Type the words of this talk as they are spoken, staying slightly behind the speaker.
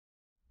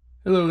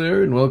Hello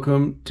there and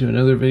welcome to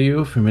another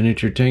video from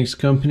Miniature Tanks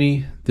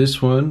Company.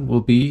 This one will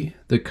be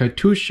the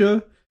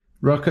Katyusha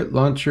rocket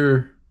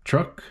launcher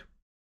truck,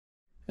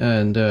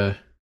 and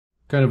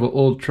kind of an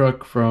old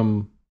truck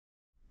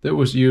that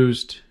was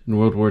used in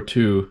World War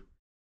II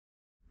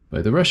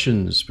by the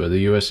Russians, by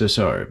the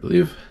USSR, I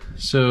believe.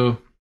 So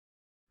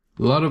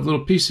a lot of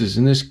little pieces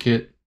in this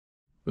kit,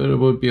 but it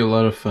would be a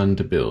lot of fun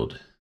to build.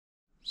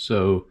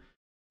 So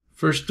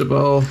first of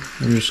all,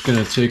 I'm just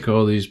going to take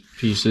all these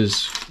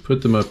pieces,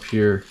 put them up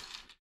here,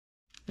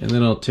 and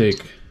then I'll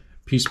take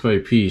piece by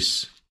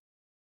piece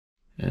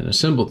and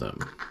assemble them.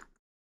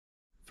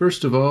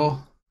 First of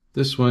all,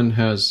 this one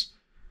has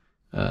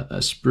a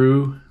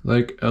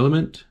sprue-like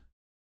element,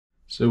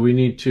 so we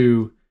need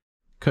to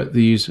cut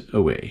these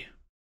away.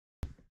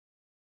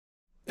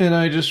 And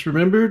I just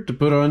remembered to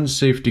put on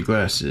safety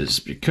glasses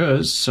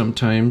because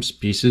sometimes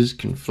pieces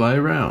can fly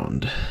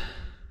around.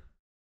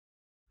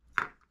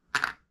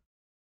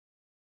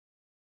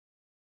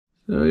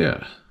 So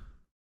yeah,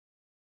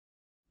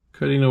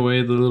 cutting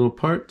away the little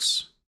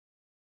parts,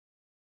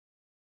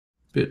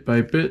 bit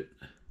by bit.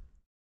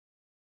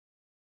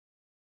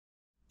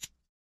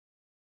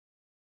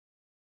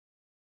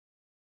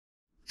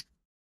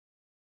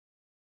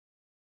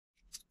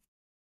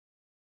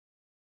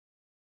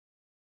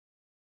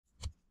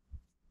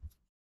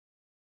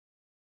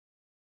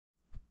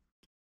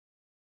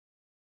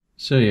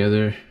 So yeah,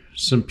 there are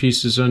some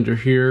pieces under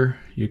here.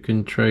 You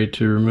can try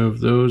to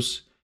remove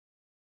those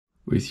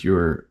with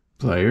your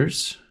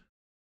pliers.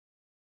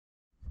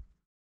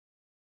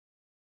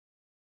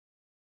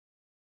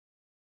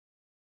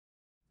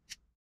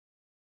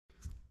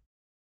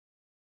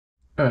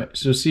 Alright,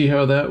 so see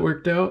how that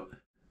worked out?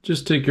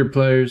 Just take your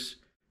pliers,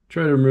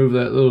 try to remove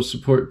that little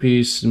support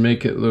piece and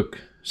make it look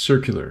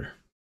circular.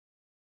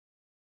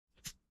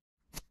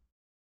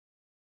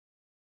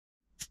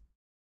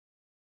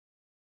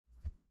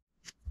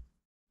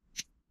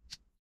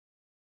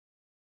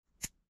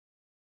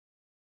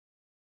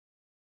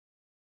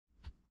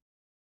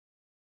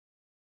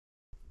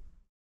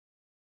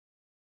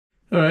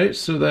 Alright,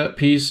 so that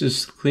piece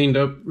is cleaned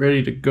up,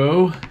 ready to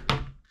go.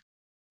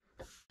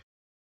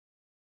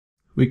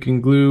 We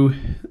can glue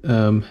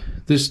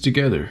this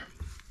together.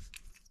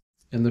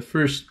 And the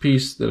first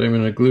piece that I'm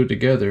going to glue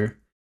together,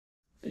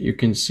 you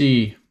can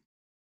see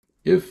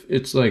if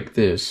it's like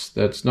this,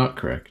 that's not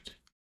correct.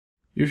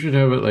 You should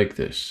have it like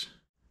this.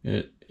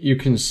 You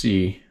can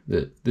see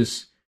that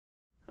this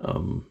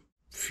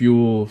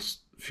fuel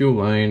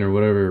line or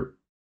whatever,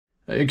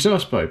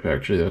 exhaust pipe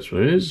actually, that's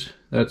what it is.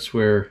 That's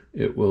where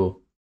it will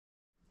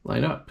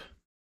line up.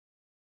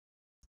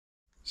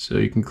 So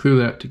you can glue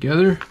that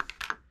together.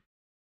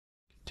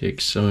 Take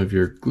some of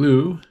your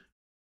glue,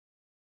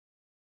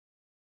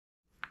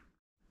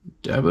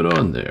 dab it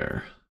on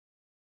there.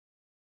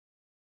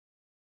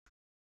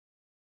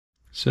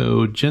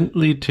 So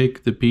gently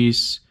take the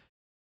piece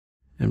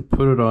and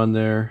put it on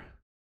there.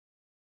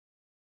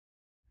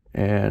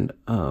 And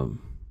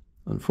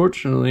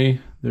unfortunately,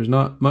 there's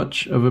not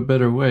much of a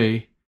better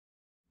way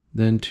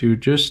than to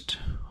just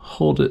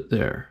hold it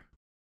there.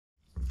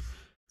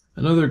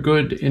 Another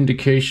good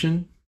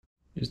indication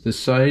is the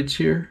sides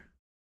here.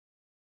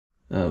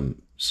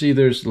 See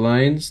there's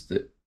lines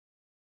that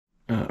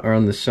are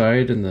on the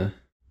side and the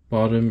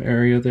bottom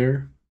area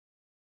there.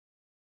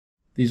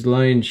 These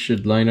lines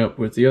should line up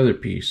with the other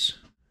piece.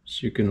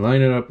 So you can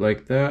line it up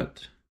like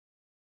that,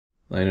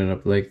 line it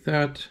up like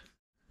that,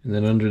 and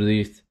then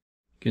underneath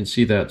you can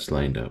see that's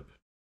lined up.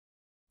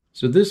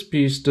 So this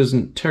piece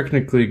doesn't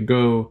technically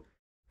go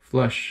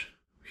flush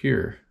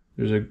here.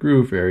 There's a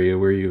groove area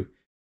where you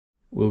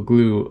will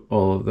glue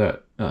all of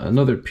that,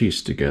 another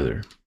piece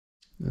together.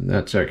 And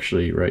that's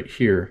actually right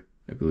here,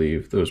 I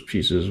believe. Those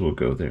pieces will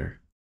go there.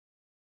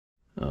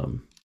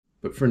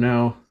 But for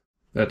now,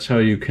 that's how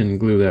you can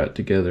glue that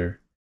together.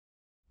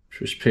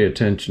 Just pay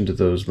attention to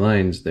those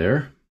lines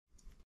there.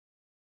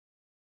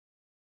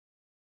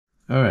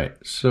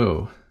 Alright,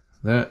 so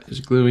that is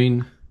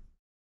gluing.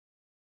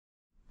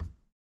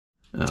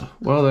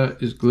 While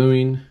that is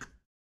gluing,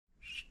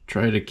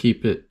 try to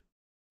keep it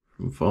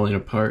from falling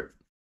apart.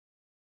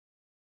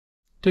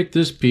 Take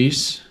this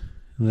piece.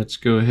 Let's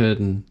go ahead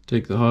and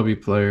take the hobby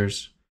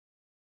pliers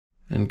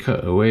and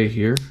cut away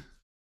here.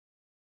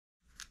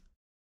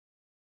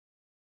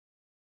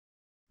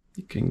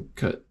 You can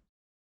cut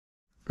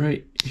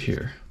right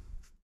here.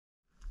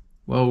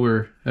 While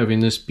we're having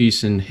this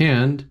piece in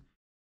hand,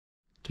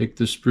 take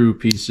the sprue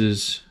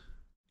pieces,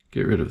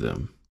 get rid of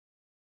them.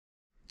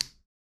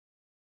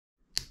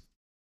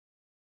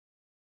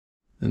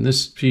 And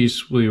this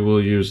piece we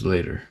will use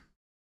later.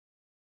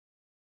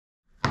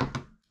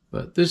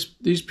 But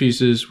these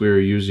pieces we're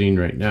using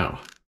right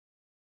now.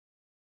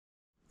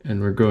 And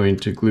we're going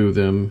to glue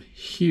them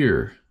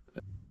here.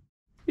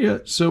 Yeah,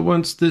 so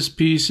once this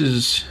piece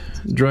is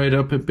dried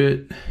up a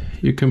bit,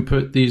 you can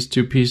put these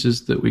two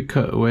pieces that we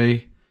cut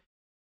away,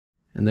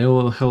 and they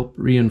will help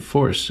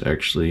reinforce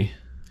actually.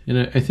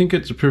 And I think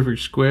it's a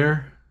perfect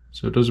square,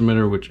 so it doesn't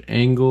matter which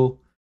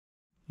angle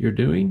you're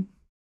doing.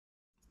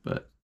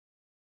 But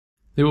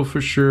they will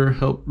for sure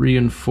help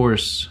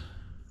reinforce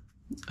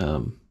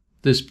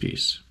this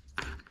piece.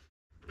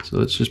 So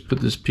let's just put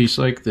this piece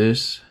like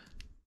this.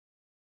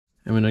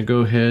 I'm going to go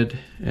ahead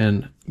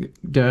and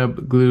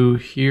dab glue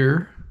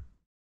here.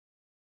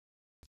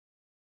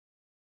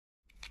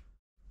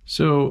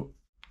 So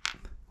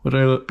what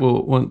I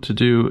will want to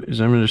do is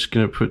I'm just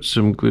going to put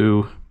some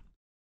glue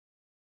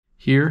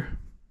here.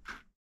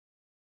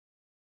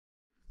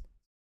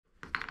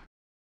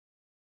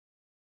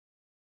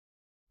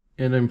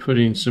 And I'm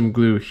putting some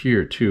glue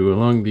here too,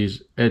 along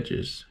these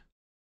edges.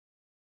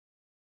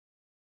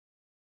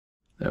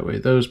 That way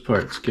those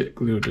parts get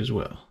glued as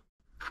well.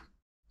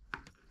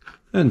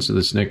 And so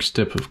this next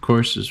step, of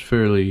course, is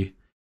fairly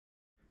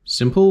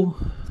simple.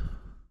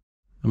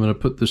 I'm going to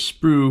put the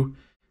sprue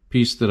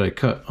piece that I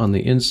cut on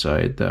the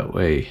inside. That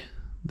way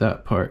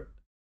that part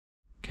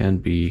can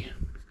be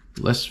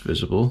less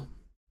visible.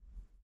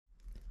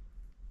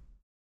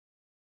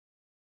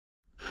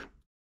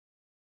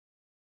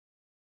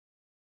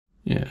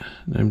 Yeah,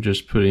 and I'm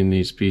just putting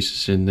these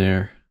pieces in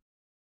there.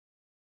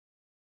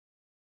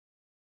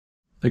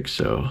 Like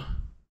so.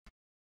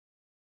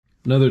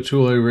 Another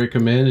tool I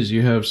recommend is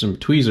you have some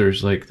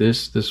tweezers like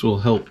this. This will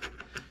help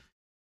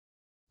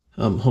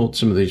hold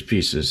some of these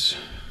pieces.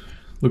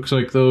 Looks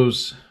like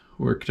those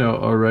worked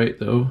out alright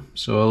though,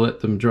 so I'll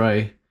let them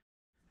dry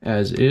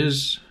as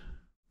is,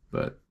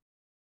 but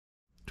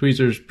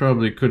tweezers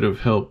probably could have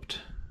helped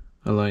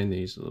align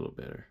these a little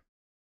better.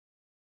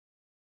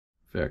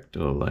 In fact,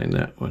 I'll align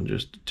that one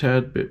just a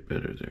tad bit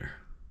better there.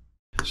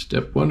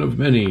 Step one of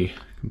many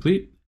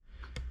complete.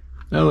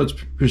 Now let's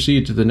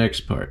proceed to the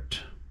next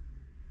part.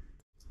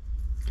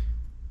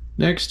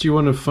 Next, you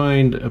want to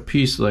find a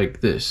piece like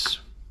this.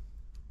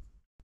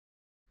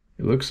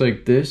 It looks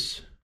like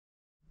this.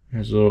 It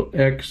has a little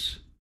X,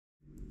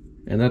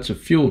 and that's a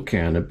fuel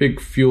can, a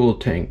big fuel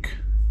tank.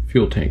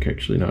 Fuel tank,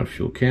 actually, not a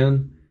fuel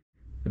can.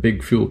 A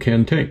big fuel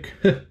can tank.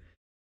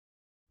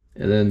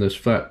 And then this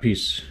flat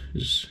piece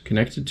is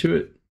connected to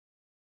it.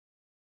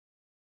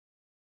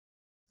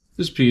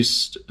 This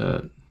piece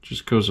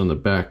just goes on the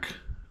back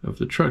of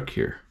the truck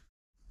here.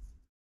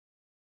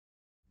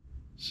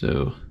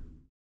 So,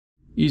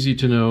 easy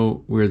to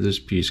know where this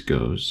piece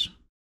goes.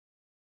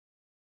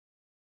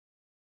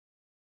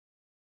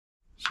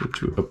 So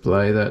to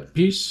apply that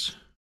piece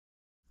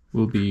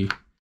will be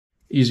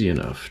easy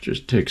enough.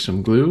 Just take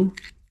some glue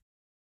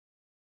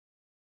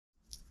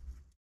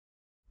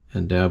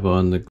and dab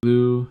on the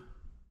glue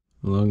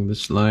along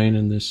this line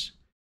and this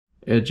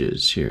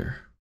edges here.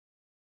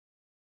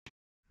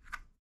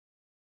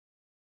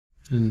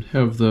 And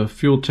have the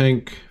fuel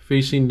tank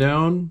facing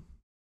down.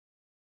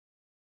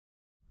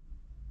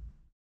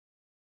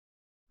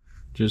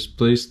 Just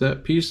place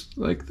that piece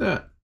like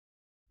that.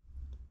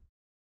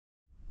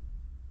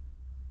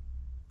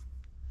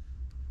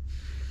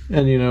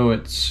 And you know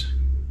it's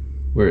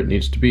where it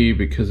needs to be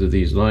because of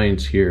these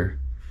lines here.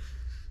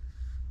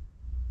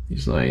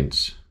 These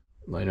lines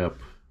line up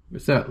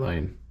with that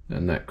line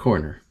and that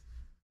corner.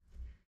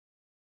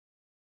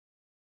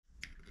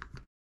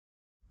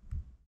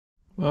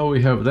 While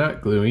we have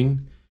that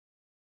gluing,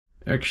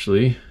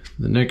 actually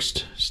the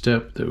next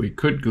step that we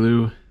could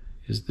glue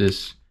is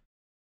this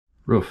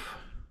roof.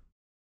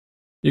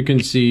 You can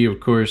see, of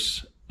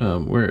course,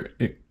 where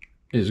it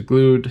is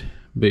glued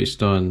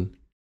based on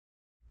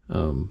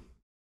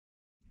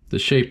the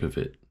shape of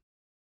it.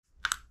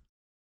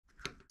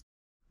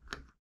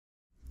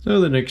 So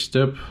the next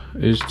step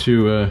is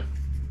to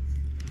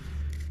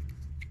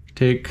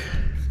take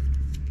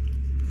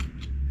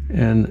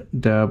and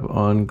dab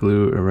on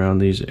glue around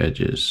these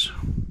edges.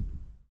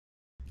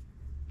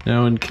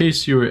 Now, in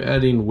case you are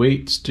adding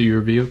weights to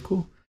your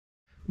vehicle,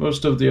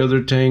 most of the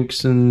other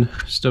tanks and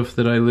stuff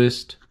that I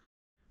list,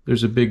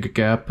 there's a big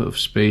gap of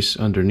space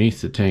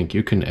underneath the tank.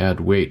 You can add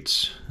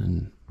weights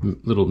and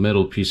little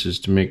metal pieces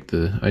to make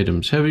the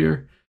items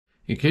heavier.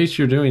 In case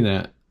you're doing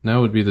that,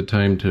 now would be the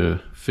time to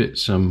fit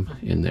some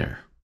in there.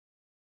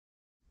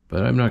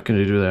 But I'm not going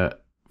to do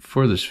that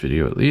for this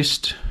video, at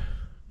least.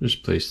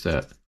 Just place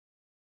that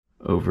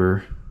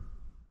over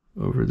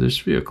this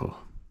vehicle.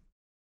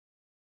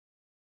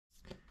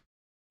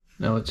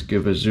 Now let's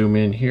give a zoom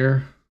in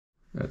here.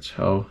 That's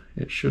how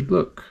it should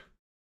look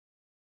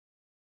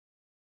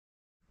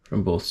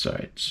from both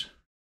sides.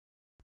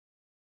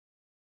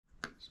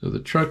 So the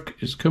truck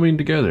is coming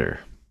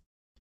together.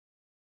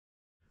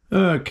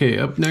 Okay,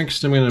 up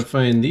next I'm going to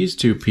find these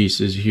two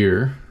pieces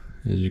here,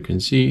 as you can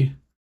see,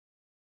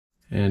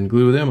 and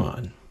glue them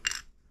on.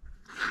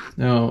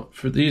 Now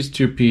for these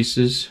two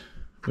pieces,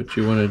 what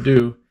you want to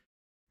do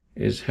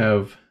is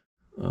have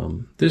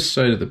this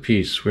side of the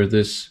piece where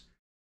this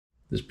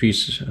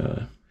piece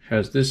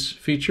has this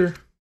feature.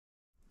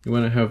 You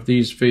want to have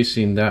these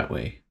facing that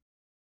way.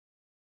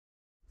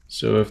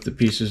 So if the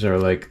pieces are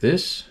like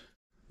this,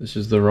 this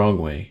is the wrong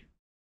way.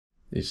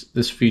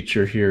 This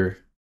feature here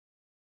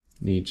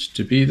needs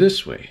to be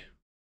this way.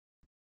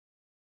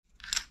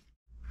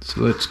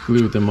 So let's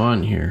glue them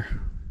on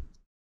here.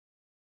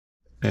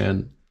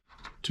 And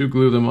to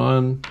glue them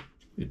on,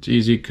 it's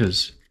easy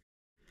because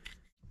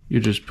you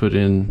just put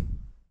in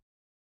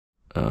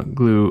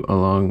glue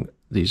along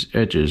these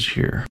edges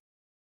here.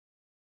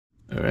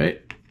 All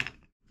right.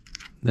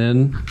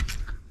 Then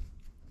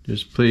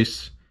just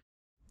place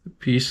the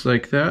piece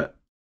like that.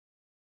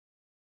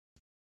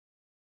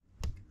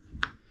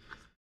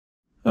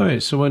 All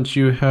right, so once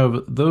you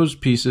have those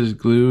pieces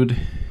glued,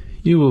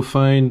 you will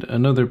find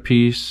another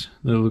piece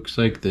that looks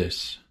like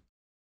this.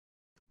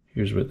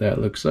 Here's what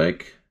that looks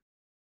like.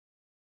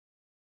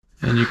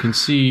 And you can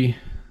see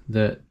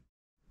that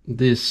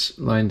this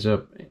lines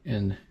up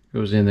and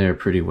goes in there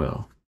pretty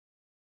well.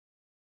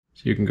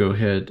 So you can go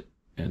ahead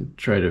and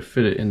try to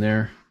fit it in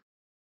there.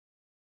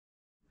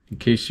 In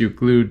case you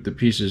glued the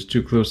pieces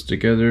too close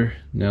together,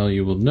 now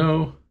you will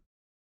know.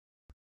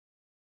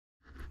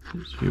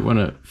 So you want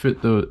to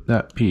fit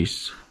that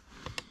piece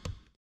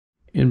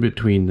in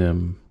between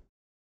them.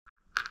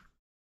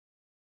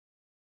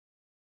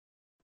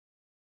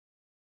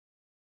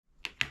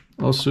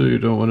 Also, you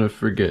don't want to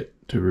forget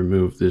to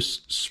remove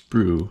this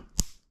sprue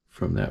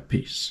from that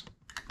piece.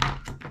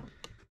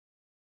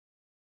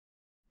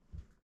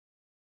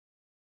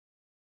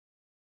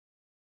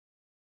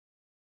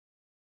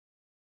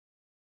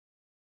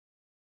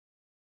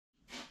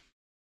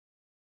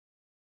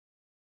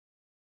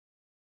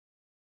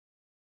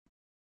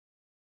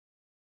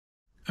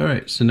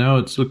 Alright, so now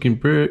it's looking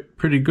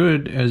pretty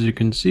good, as you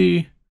can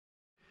see.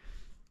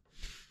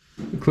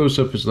 The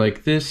close-up is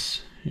like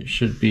this. It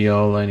should be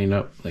all lining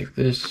up like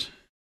this.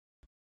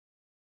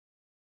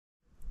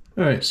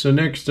 Alright, so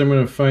next I'm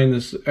going to find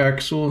this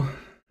axle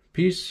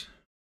piece.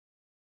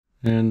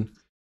 And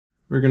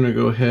we're going to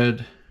go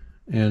ahead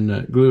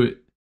and glue it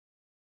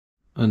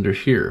under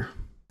here.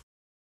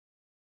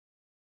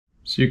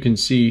 So you can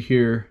see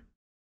here,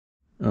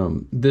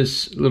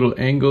 this little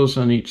angles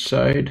on each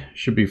side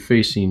should be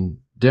facing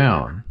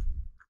down.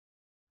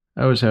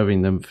 I was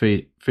having them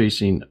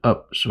facing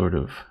up, sort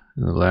of,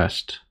 in the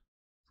last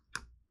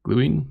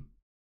gluing.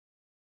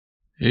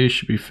 They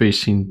should be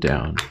facing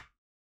down.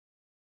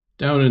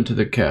 Down into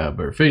the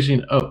cab, or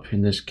facing up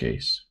in this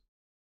case.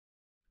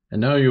 And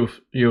now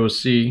you'll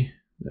see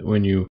that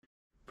when you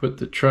put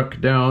the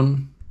truck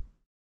down,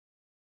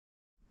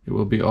 it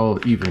will be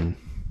all even.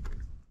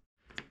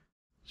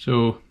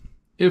 So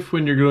if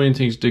when you're gluing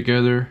things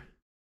together,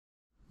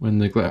 when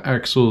the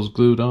axle is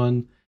glued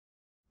on,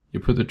 you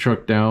put the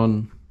truck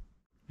down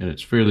and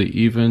it's fairly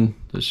even,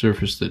 the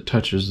surface that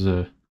touches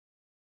the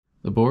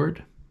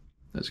board,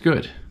 that's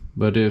good.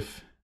 But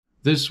if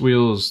this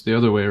wheel is the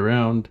other way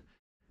around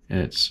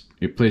and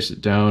you place it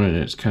down and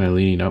it's kind of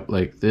leaning up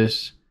like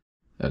this,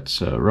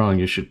 that's wrong.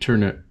 You should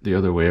turn it the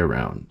other way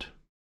around.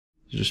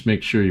 Just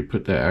make sure you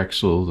put the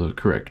axle the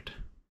correct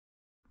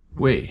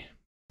way.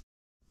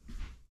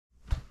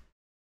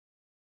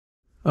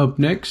 Up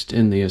next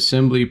in the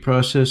assembly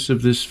process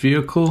of this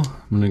vehicle,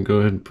 I'm going to go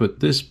ahead and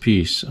put this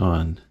piece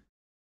on.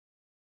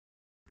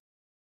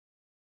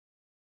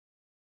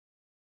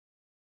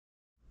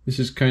 This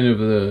is kind of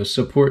the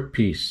support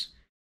piece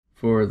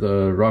for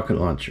the rocket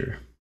launcher.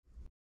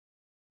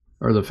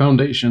 Or the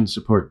foundation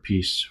support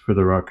piece for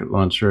the rocket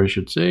launcher, I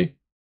should say.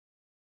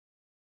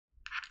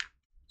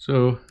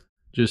 So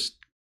just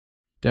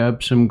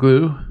dab some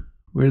glue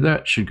where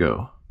that should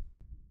go.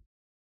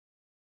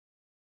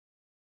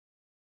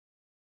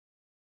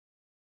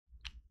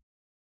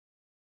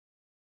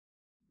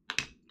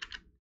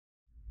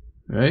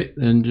 Right,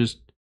 then just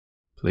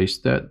place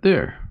that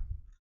there.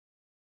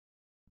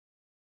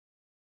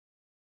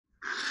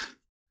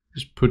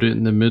 Just put it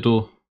in the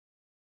middle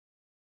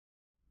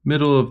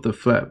of the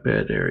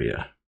flatbed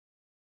area.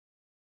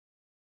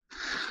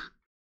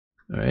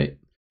 All right,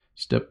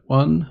 step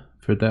 1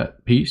 for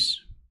that piece.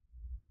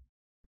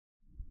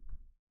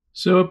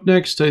 So up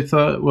next, I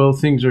thought, well,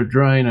 things are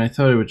drying. I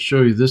thought I would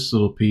show you this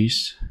little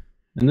piece.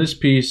 And this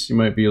piece, you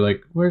might be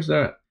like, where's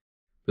that?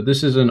 But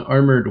this is an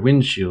armored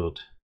windshield.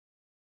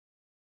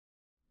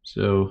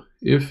 So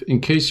if,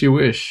 in case you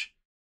wish,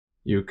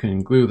 you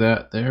can glue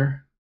that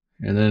there,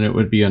 and then it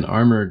would be an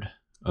armored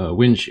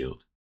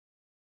windshield.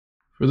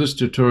 For this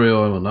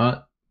tutorial, I will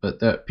not, but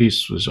that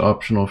piece was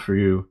optional for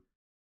you.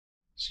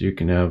 So you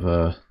can have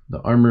the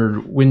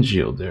armored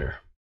windshield there.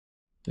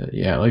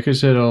 Yeah, like I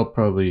said, I'll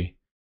probably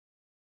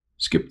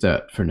skip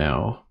that for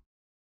now.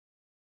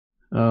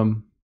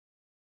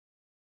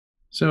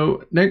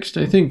 So next,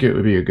 I think it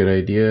would be a good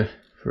idea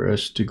for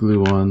us to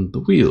glue on the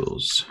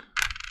wheels.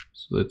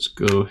 So let's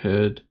go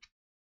ahead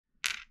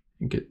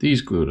and get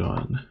these glued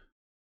on.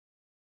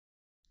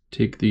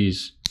 Take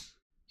these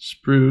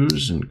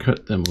sprues and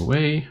cut them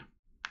away.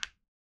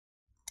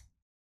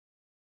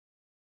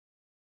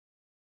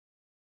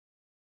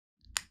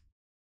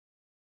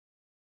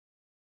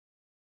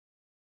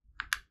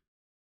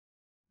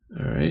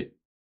 All right.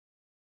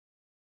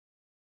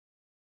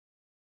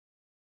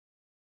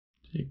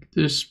 Take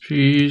this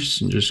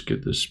piece and just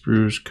get the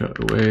sprues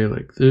cut away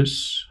like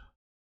this.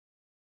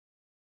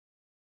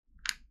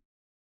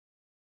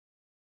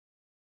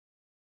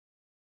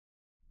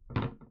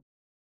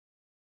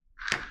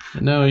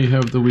 And now you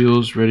have the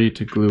wheels ready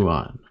to glue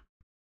on.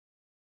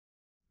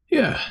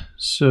 Yeah,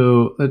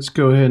 so let's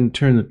go ahead and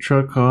turn the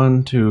truck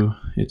on to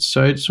its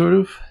side, sort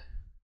of.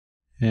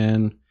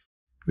 and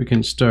we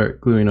can start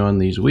gluing on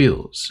these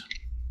wheels.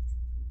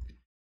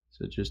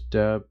 So just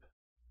dab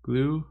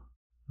glue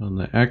on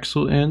the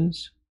axle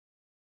ends.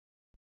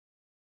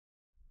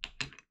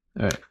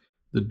 Alright,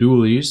 the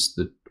dualies,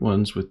 the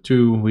ones with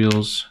 2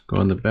 wheels, go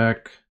on the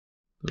back.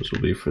 Those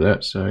will be for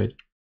that side.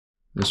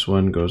 This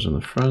one goes in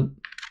the front.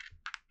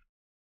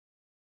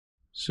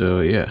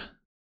 So yeah,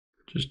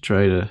 just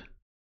try to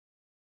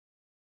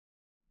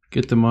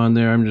get them on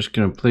there. I'm just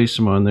going to place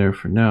them on there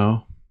for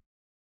now.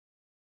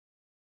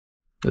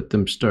 Let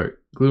them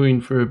start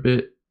gluing for a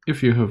bit.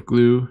 If you have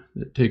glue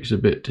that takes a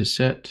bit to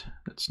set,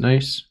 that's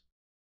nice.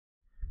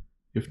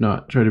 If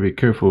not, try to be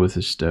careful with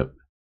this step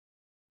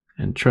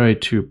and try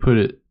to put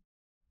it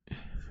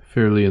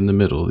fairly in the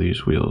middle,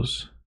 these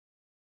wheels.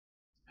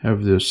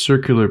 Have the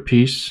circular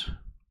piece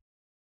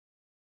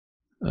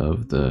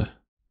of the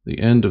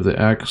end of the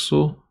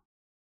axle.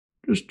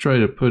 Just try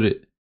to put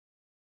it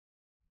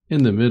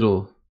in the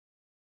middle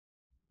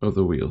of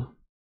the wheel.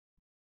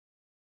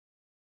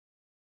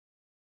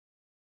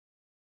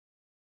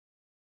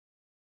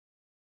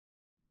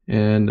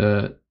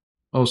 And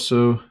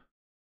also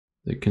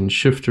they can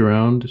shift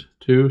around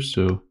too,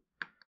 so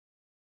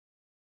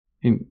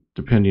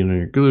depending on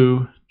your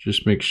glue,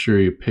 just make sure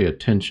you pay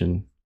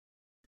attention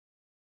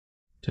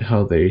to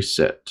how they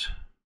set.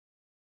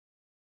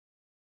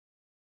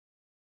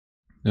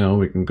 Now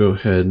we can go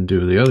ahead and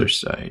do the other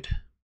side.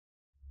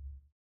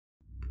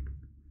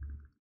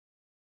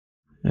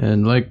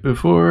 And like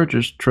before,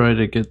 just try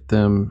to get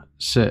them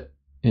set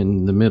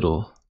in the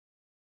middle.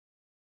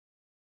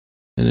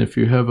 And if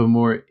you have a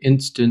more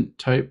instant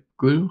type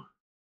glue,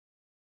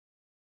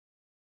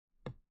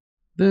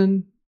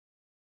 then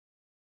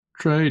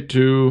try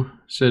to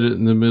set it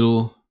in the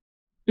middle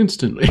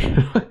instantly.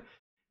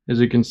 As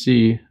you can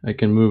see, I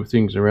can move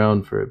things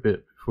around for a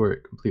bit before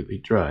it completely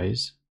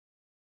dries.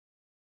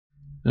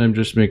 And I'm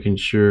just making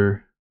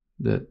sure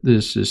that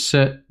this is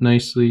set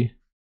nicely,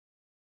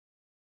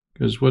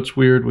 because what's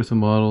weird with a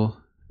model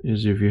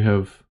is if you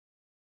have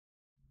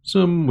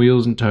some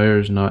wheels and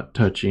tires not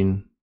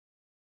touching,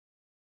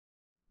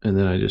 and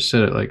then I just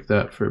set it like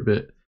that for a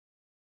bit.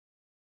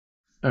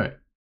 Alright,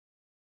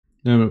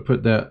 now I'm going to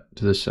put that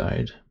to the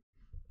side.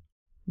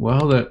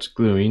 While that's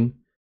gluing,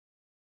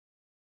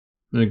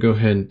 I'm going to go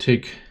ahead and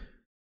take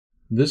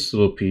this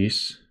little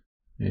piece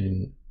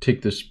and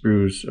take the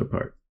sprues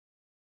apart.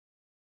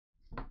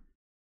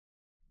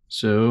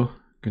 So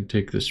I can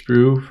take the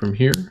sprue from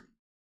here.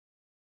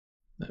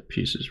 That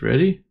piece is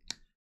ready.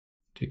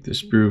 Take the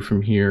sprue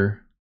from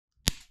here.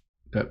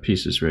 That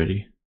piece is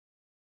ready.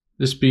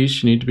 This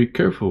piece you need to be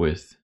careful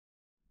with.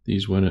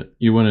 You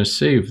want to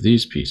save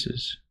these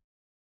pieces.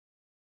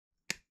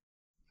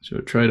 So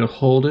try to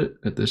hold it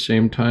at the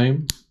same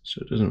time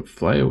so it doesn't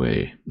fly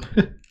away.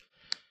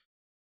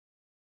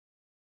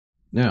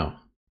 Now,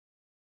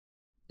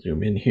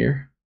 zoom in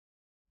here.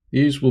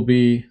 These will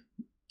be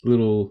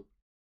little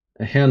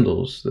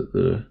handles that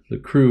the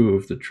crew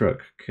of the truck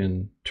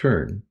can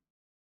turn.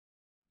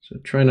 So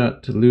try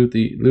not to lose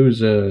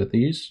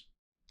these.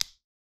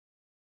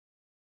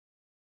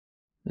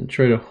 And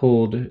try to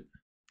hold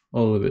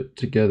all of it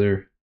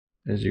together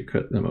as you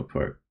cut them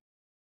apart.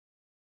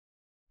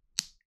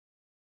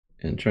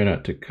 And try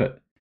not to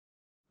cut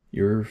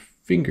your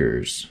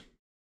fingers.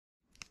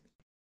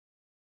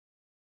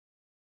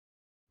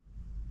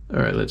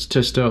 Alright, let's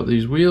test out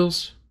these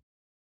wheels.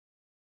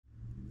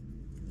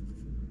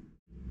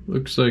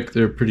 Looks like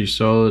they're pretty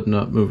solid,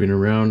 not moving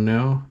around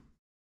now.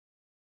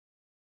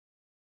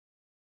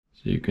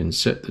 So you can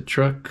set the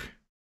truck.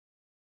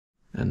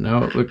 And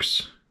now it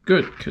looks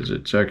good because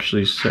it's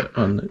actually set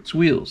on its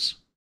wheels.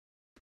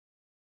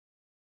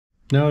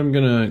 Now I'm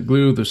going to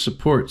glue the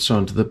supports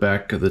onto the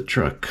back of the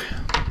truck.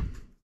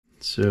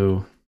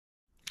 So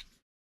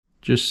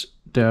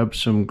just dab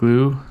some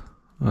glue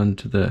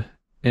onto the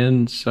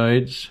end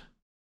sides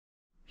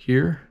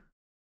here.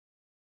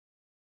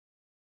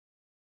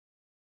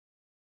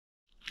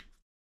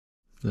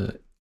 And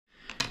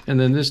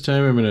then this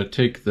time I'm going to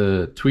take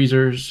the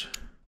tweezers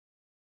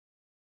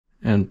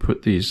and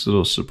put these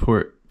little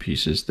support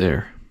pieces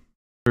there.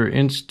 For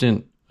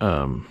instant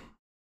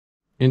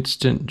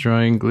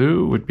drying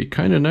glue would be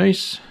kind of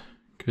nice,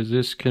 because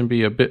this can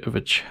be a bit of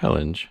a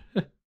challenge.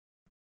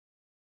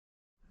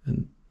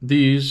 And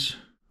these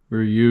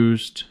were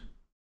used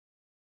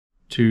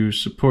to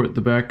support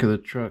the back of the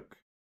truck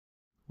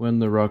when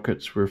the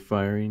rockets were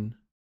firing.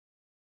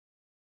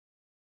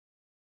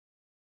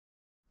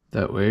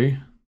 That way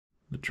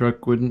the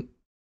truck wouldn't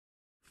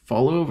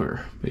fall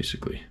over,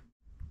 basically.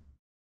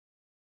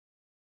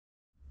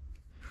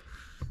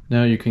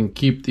 Now you can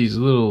keep these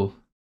little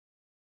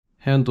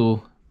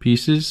handle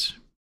pieces.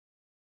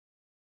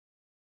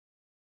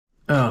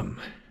 And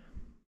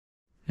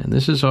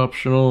this is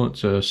optional,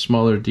 it's a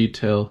smaller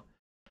detail.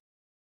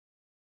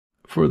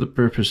 For the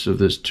purpose of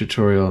this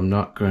tutorial, I'm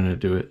not going to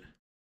do it.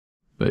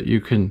 But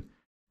you can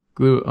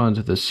glue it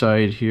onto the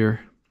side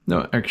here.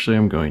 No, actually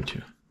I'm going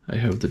to. I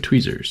have the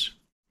tweezers.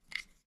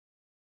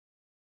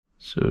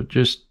 So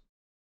just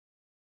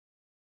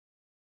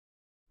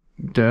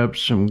dab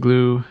some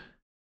glue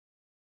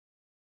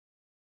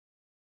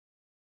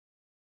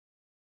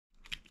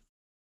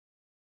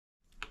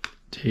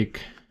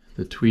take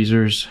the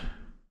tweezers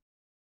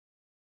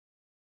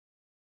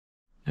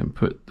and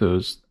put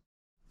those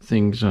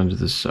things onto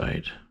the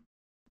side.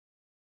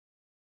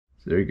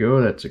 There you go,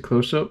 that's a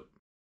close-up.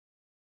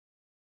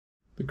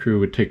 The crew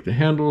would take the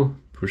handle,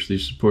 push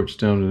these supports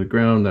down to the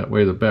ground, that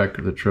way the back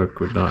of the truck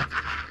would not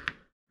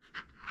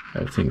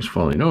have things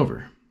falling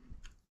over.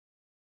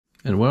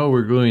 And while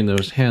we're gluing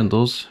those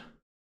handles,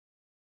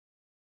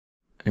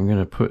 I'm going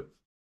to put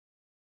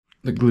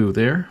the glue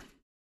there.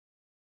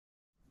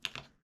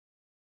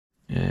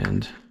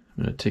 And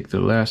I'm going to take the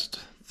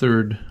last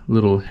third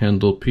little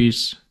handle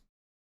piece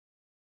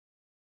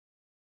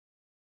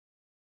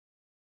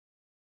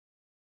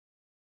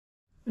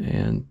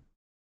and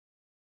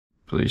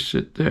place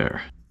it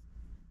there.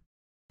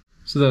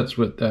 So that's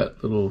what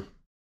that little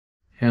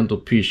handle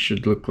piece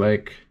should look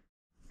like.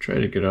 Try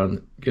to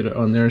get it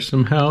on there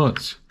somehow.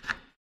 It's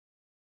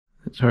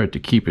hard to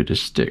keep it to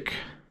stick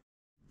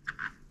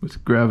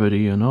with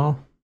gravity and all.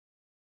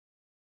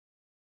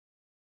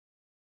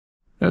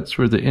 That's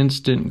where the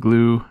instant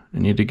glue. I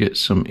need to get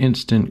some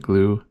instant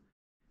glue.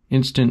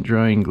 Instant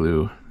drying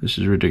glue. This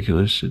is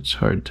ridiculous. It's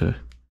hard to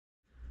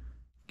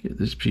get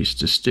this piece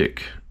to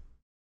stick.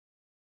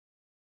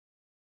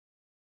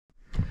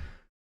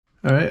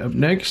 Alright, up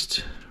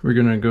next, we're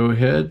going to go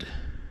ahead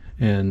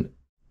and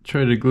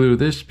try to glue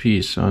this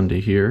piece onto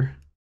here.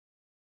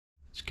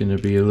 It's going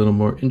to be a little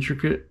more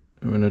intricate.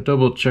 I'm going to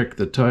double check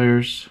the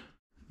tires,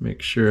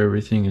 make sure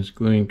everything is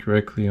gluing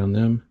correctly on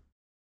them.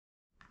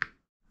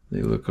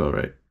 They look all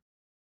right.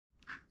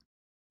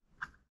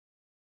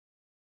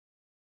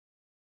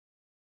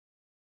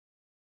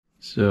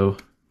 So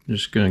I'm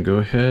just going to go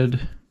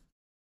ahead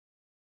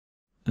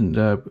and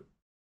dab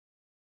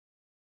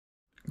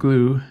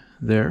glue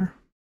there.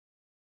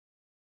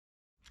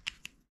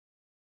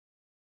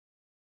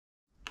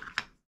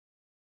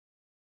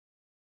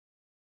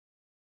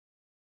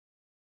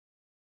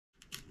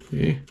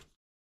 Okay.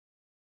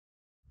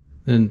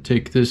 Then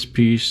take this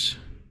piece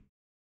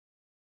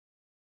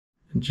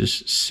and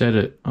just set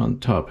it on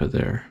top of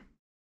there.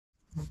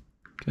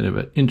 Kind of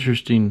an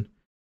interesting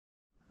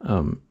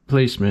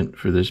placement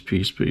for this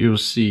piece, but you'll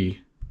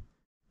see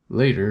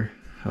later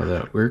how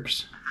that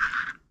works.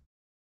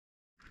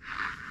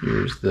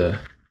 Here's the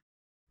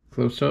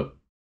close-up.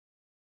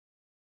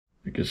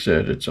 Like I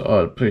said, it's an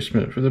odd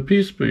placement for the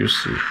piece, but you'll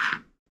see.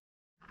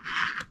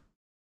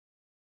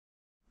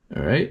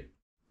 Alright,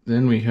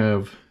 then we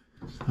have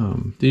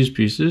these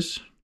pieces.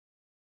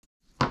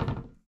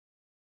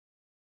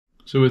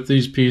 So with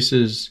these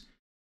pieces,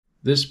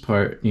 this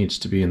part needs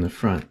to be in the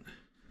front.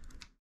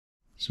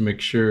 So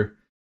make sure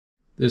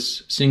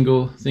this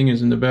single thing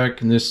is in the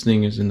back and this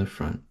thing is in the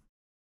front.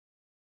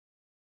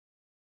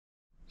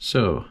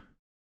 So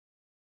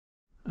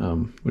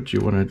what you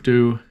want to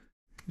do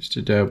is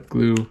to dab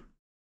glue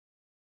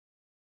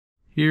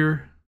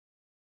here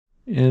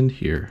and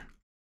here.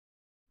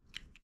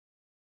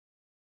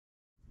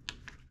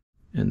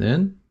 And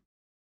then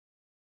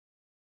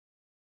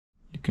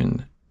you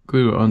can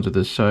glue onto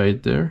the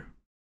side there.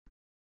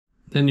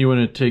 Then you want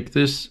to take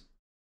this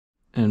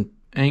and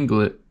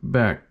angle it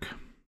back.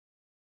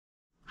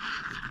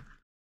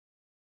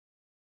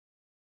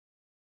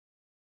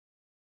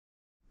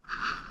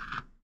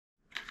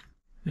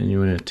 And you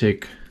want to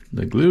take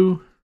the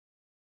glue,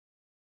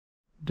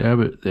 dab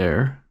it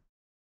there,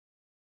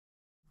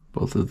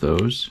 both of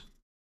those,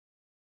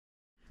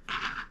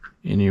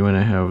 and you want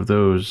to have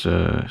those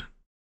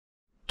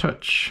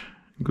touch,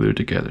 glue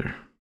together.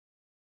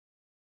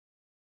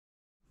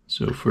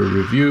 So for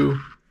review,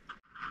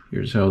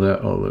 here's how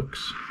that all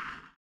looks.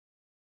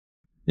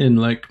 In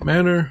like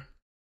manner,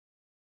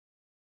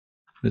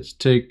 let's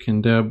take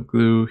and dab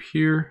glue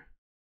here,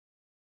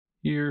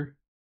 here,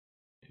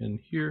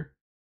 and here.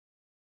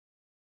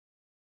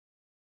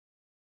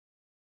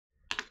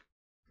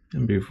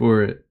 And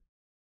before it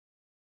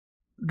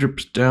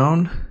drips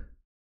down,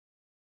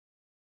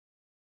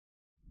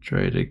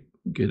 try to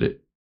get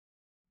it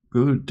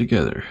glued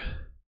together.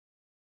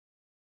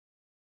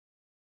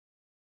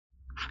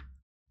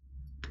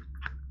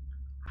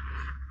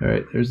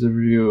 Alright, there's the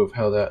review of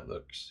how that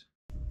looks.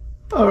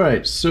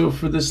 Alright, so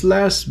for this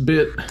last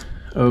bit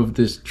of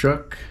this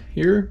truck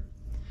here,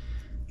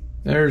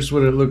 there's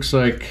what it looks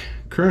like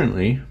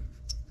currently.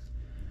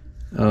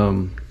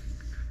 One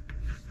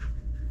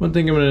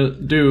thing I'm going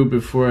to do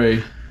before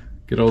I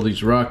get all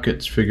these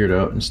rockets figured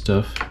out and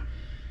stuff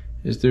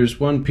is there's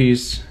one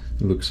piece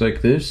that looks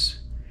like this,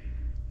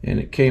 and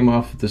it came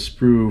off of the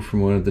sprue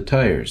from one of the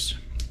tires.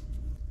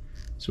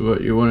 So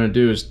what you want to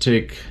do is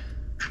take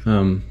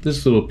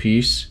this little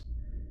piece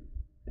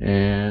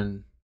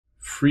and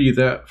free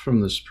that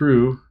from the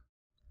sprue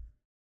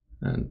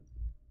and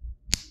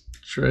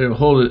try to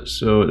hold it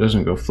so it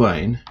doesn't go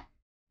flying.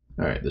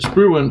 Alright, the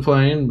sprue went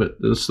flying,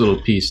 but this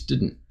little piece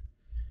didn't.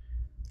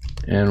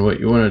 And what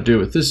you want to do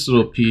with this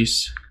little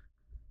piece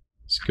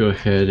is go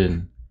ahead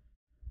and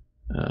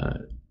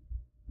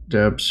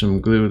dab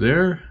some glue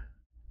there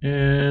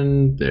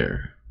and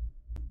there.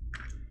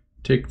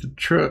 Take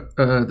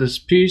the this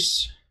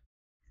piece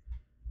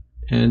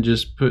and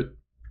just put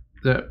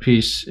that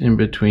piece in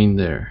between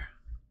there.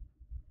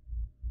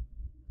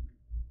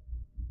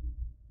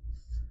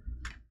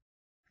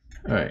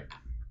 Alright,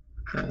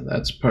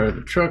 that's part of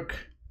the truck.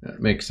 That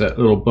makes that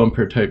little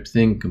bumper type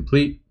thing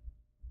complete.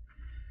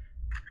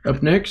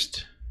 Up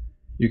next,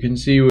 you can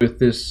see with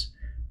this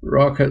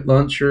rocket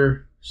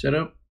launcher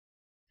setup,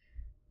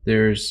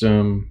 there's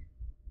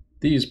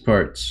these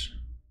parts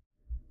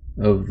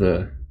of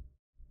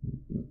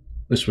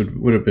this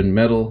would have been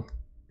metal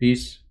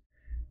piece.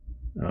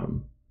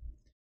 And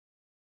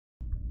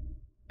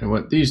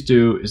what these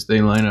do is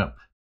they line up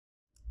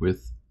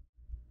with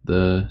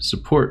the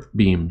support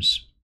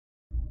beams.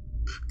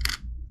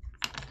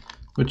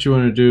 What you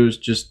want to do is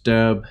just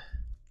dab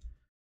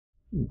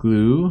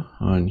glue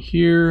on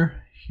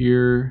here,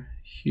 here,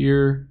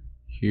 here,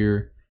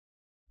 here,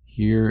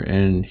 here,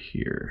 and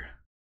here.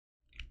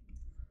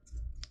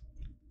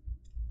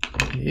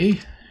 Okay,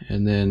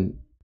 and then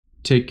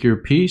take your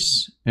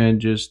piece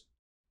and just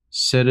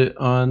set it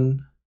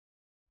on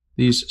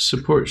these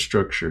support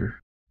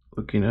structure.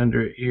 Looking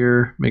under it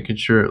here, making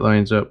sure it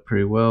lines up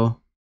pretty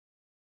well.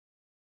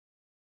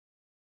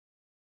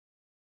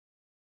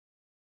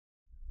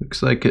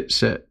 Looks like it's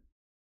set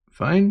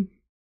fine.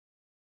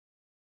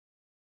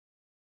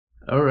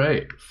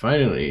 Alright,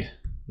 finally,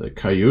 the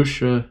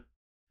Katyusha,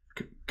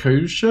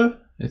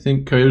 I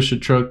think Katyusha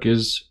truck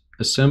is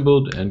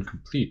assembled and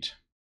complete.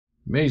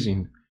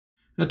 Amazing.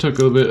 That took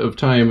a little bit of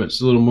time.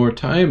 It's a little more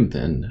time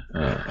than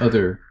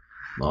other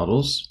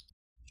models.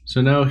 So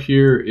now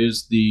here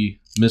is the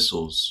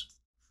missiles.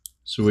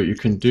 So what you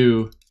can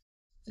do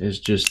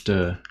is just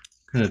kind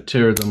of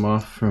tear them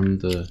off from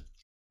the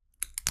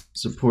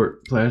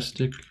support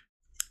plastic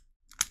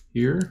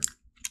here,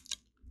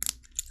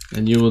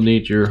 and you will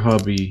need your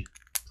hobby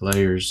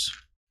pliers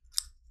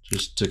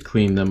just to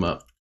clean them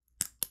up.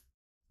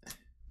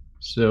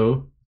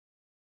 So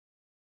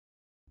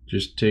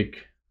just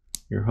take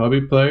your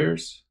hobby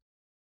pliers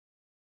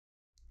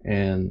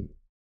and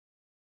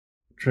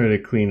try to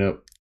clean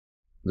up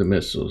the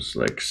missiles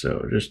like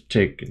so. Just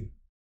take and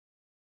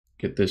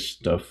get this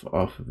stuff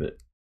off of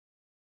it.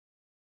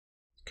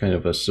 It's kind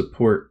of a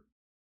support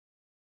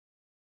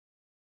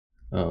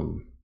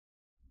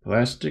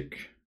plastic.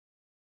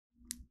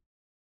 You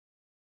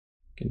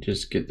can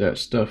just get that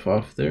stuff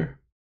off there.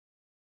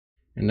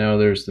 And now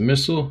there's the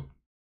missile.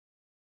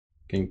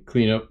 You can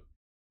clean up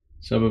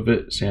some of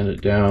it, sand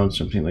it down,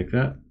 something like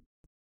that.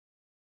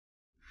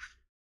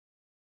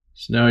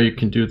 So now you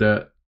can do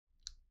that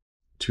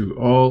to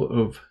all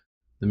of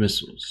the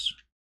missiles.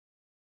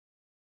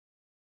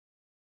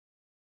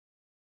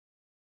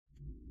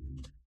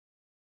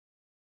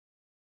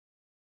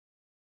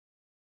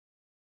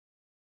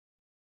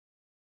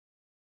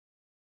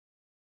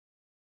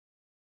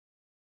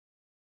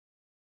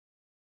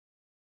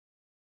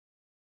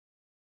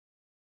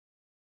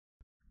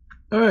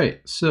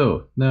 Alright,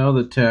 so now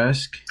the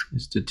task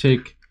is to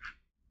take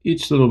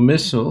each little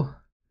missile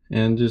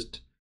and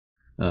just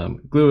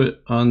glue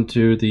it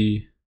onto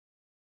the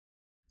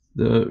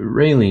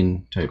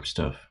railing type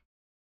stuff.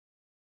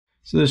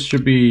 So this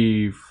should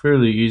be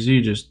fairly easy.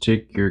 Just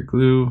take your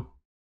glue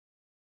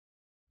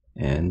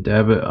and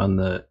dab it on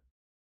the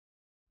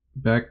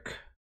back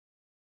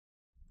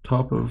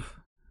top of,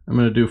 I'm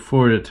going to do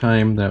 4 at a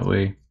time, that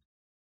way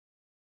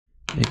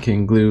it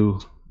can glue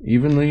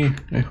evenly,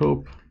 I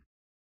hope.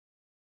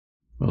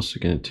 I'm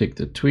also going to take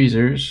the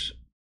tweezers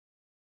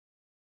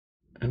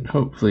and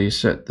hopefully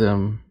set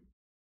them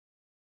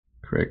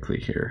correctly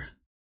here.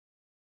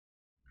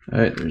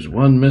 Alright, there's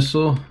one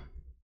missile.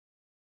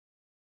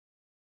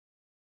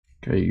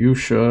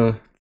 Katyusha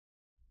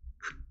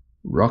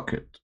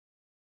rocket.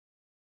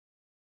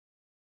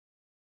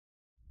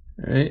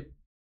 Alright.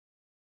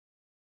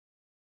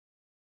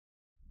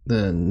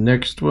 The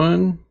next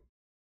one.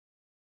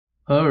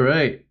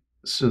 Alright,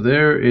 so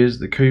there is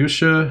the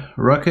Katyusha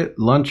rocket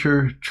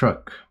launcher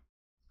truck.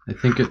 I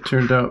think it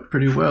turned out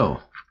pretty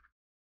well.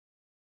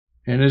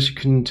 And as you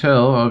can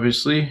tell,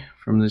 obviously,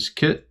 from this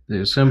kit, the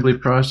assembly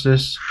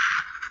process,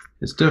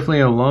 it's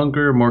definitely a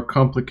longer, more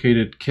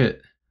complicated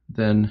kit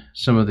than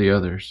some of the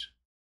others.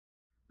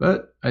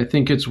 But I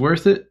think it's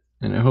worth it,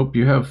 and I hope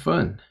you have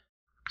fun.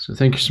 So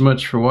thank you so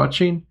much for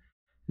watching,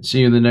 and see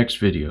you in the next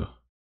video.